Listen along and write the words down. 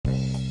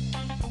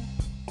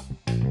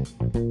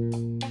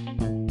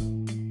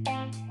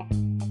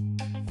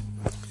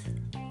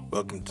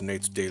Welcome to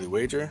Nate's Daily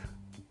Wager.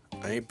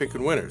 I ain't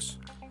picking winners,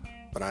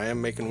 but I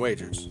am making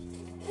wagers.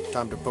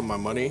 Time to put my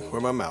money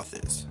where my mouth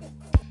is.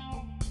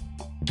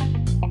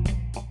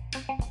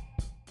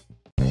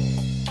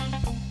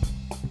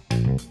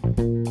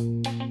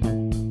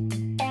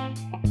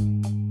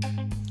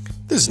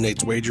 This is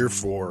Nate's Wager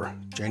for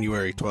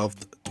January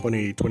 12th,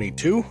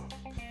 2022.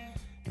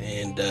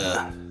 And,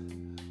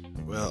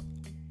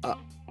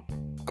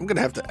 I'm going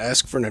to have to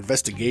ask for an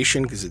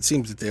investigation because it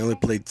seems that they only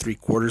played 3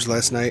 quarters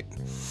last night.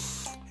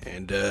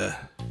 And,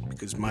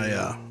 because my,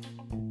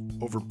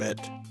 overbet,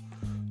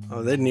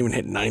 they didn't even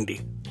hit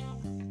 90.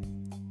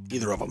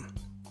 Either of them.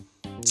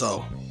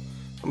 So,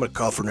 I'm going to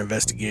call for an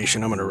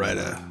investigation. I'm going to write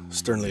a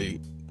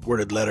sternly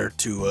worded letter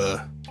to,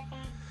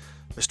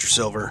 Mr.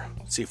 Silver,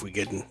 see if we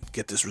get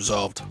this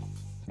resolved.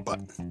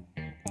 But,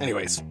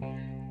 anyways,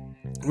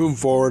 moving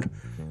forward,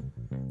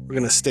 we're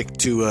going to stick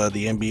to,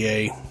 the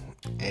NBA.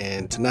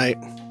 And tonight,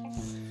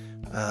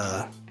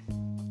 the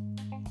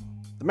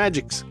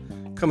Magic's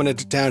coming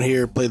into town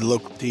here, play the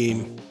local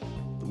team,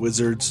 the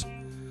Wizards.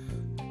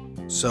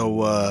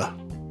 So,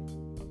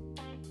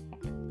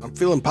 I'm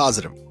feeling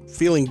positive,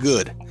 feeling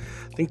good.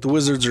 I think the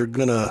Wizards are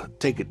going to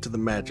take it to the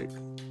Magic.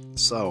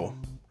 So,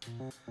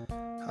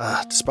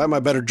 despite my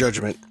better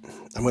judgment,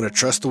 I'm going to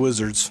trust the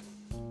Wizards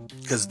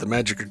because the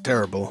Magic are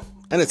terrible.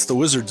 And it's the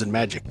Wizards and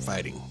Magic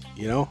fighting,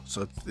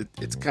 So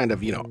it's kind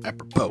of,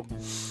 apropos.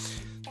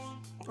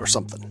 Or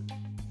something.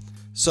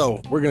 So,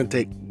 we're going to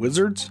take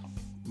Wizards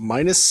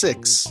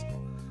 -6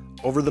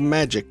 over the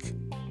Magic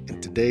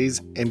in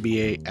today's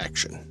NBA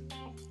action.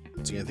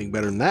 See anything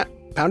better than that?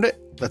 Pound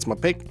it. That's my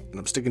pick, and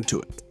I'm sticking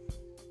to it.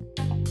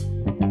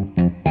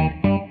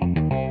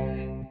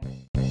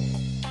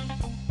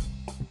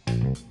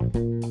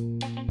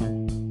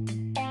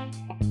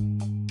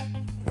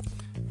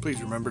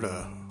 Please remember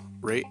to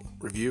rate,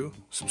 review,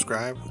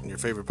 subscribe in your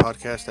favorite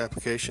podcast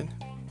application.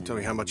 Tell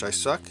me how much I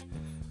suck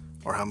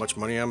or how much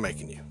money I'm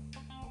making you.